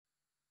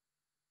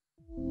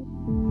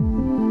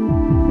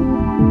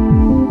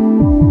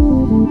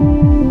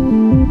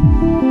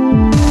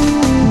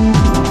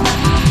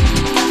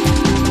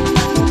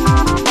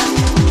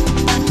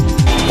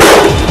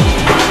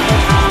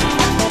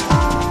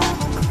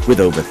With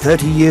over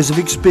 30 years of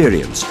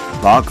experience,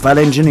 Barkwell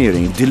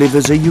Engineering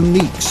delivers a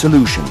unique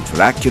solution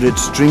for accurate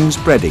string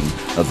spreading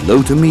of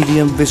low to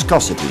medium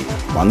viscosity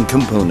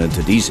one-component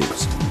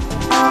adhesives.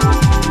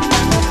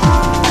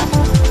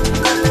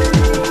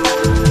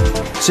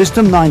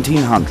 System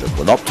 1900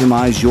 will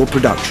optimize your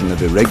production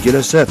of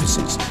irregular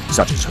surfaces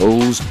such as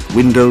holes,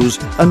 windows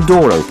and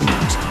door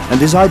openings,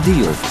 and is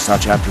ideal for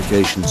such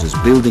applications as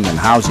building and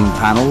housing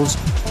panels,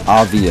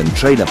 RV and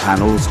trailer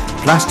panels,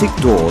 plastic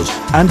doors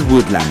and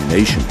wood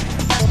lamination.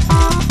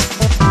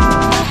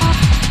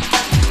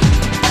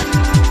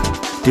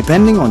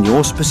 Depending on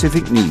your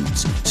specific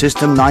needs,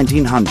 System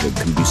 1900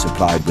 can be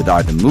supplied with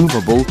either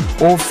movable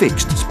or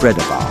fixed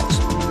spreader bars.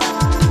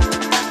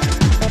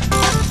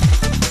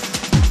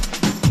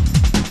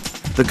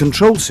 The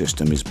control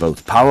system is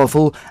both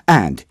powerful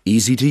and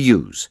easy to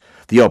use.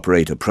 The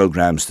operator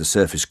programs the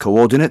surface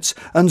coordinates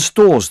and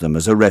stores them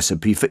as a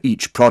recipe for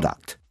each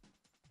product.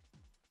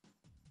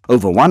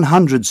 Over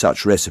 100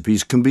 such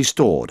recipes can be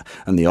stored,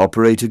 and the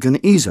operator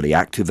can easily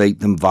activate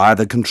them via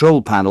the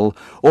control panel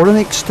or an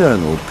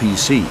external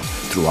PC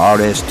through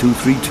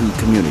RS-232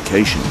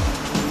 communication.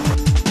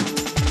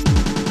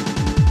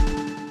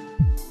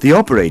 The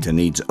operator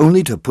needs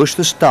only to push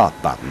the start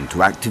button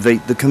to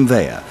activate the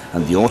conveyor,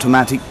 and the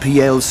automatic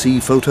PLC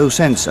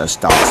photosensor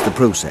starts the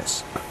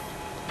process.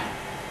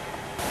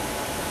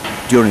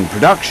 During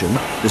production,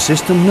 the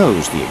system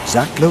knows the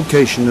exact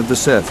location of the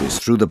surface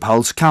through the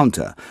pulse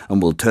counter and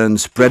will turn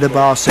spreader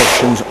bar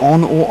sections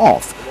on or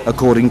off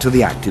according to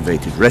the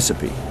activated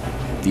recipe.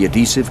 The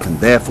adhesive can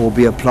therefore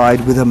be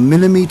applied with a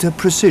millimeter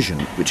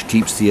precision, which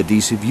keeps the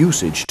adhesive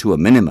usage to a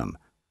minimum.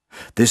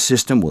 This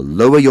system will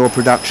lower your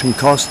production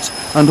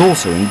costs and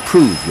also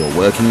improve your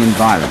working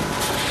environment.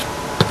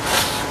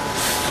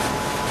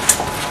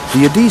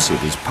 The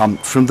adhesive is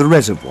pumped from the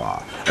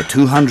reservoir, a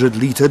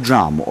 200-litre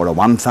drum or a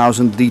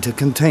 1,000-litre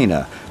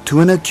container, to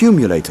an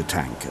accumulator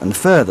tank and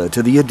further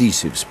to the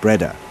adhesive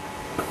spreader.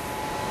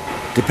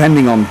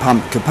 Depending on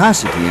pump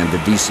capacity and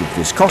adhesive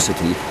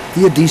viscosity,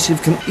 the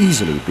adhesive can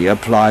easily be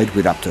applied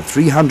with up to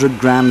 300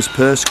 grams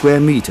per square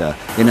metre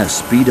in a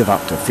speed of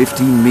up to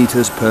 15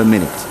 metres per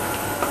minute.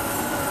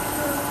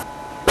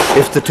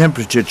 If the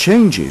temperature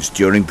changes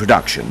during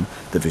production,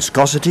 the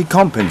viscosity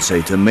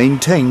compensator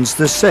maintains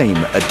the same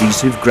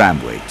adhesive gram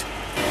weight.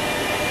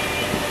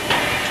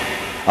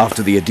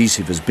 After the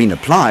adhesive has been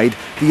applied,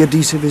 the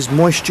adhesive is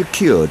moisture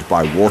cured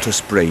by water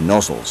spray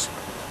nozzles.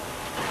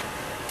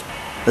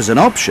 As an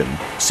option,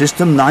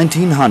 System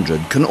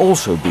 1900 can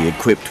also be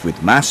equipped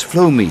with mass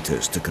flow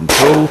meters to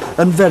control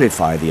and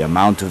verify the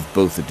amount of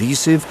both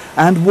adhesive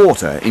and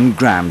water in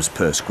grams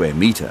per square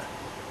metre.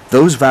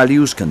 Those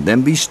values can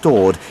then be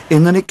stored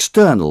in an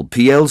external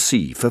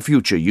PLC for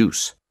future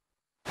use.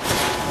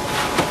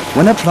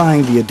 When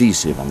applying the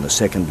adhesive on the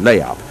second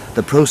layup,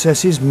 the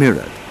process is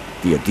mirrored.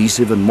 The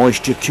adhesive and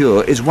moisture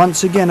cure is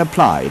once again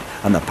applied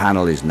and the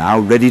panel is now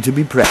ready to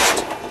be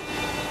pressed.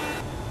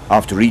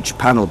 After each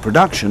panel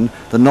production,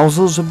 the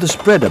nozzles of the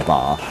spreader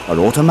bar are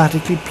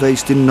automatically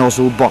placed in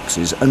nozzle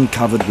boxes and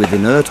covered with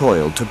inert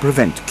oil to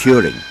prevent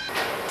curing.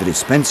 The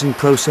dispensing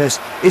process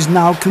is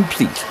now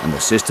complete and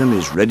the system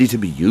is ready to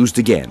be used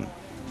again.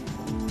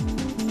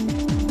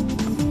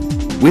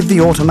 With the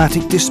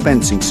automatic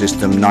dispensing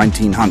system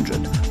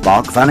 1900,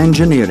 Barkwell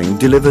Engineering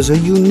delivers a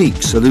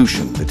unique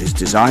solution that is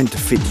designed to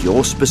fit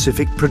your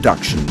specific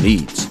production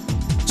needs.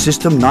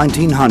 System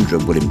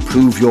 1900 will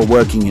improve your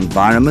working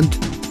environment,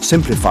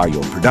 simplify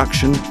your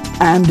production,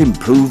 and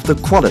improve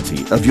the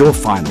quality of your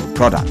final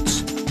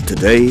products,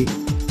 today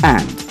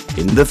and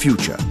in the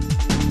future.